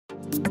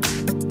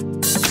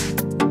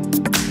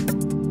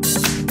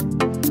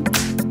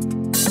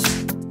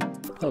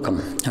Welcome,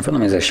 in front of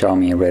me is a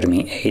Xiaomi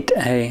Redmi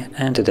 8A,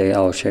 and today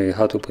I'll show you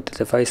how to put the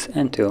device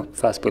into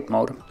Fastboot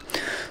mode.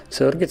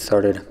 So to get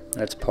started,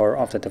 let's power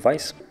off the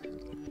device.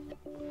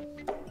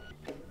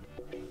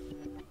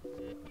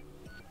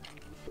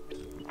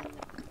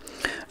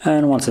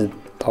 And once it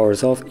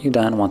powers off, you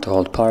then want to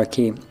hold power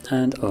key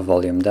and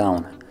volume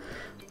down.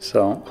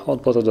 So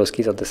hold both of those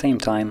keys at the same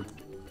time,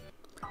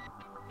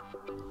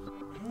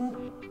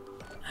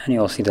 and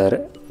you'll see that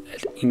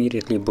it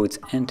immediately boots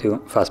into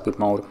Fastboot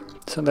mode.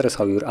 So that is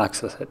how you would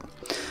access it.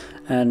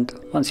 And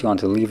once you want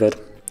to leave it,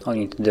 all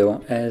you need to do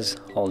is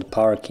hold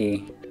power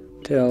key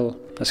till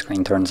the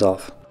screen turns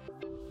off.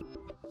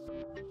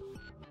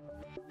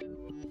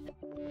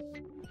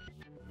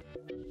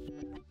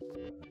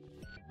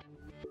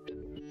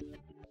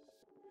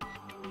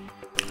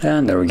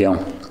 And there we go.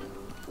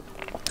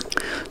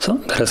 So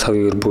that is how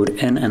you would boot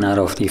in and out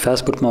of the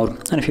Fastboot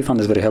mode. And if you found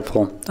this very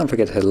helpful, don't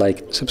forget to hit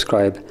like,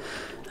 subscribe,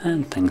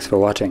 and thanks for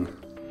watching.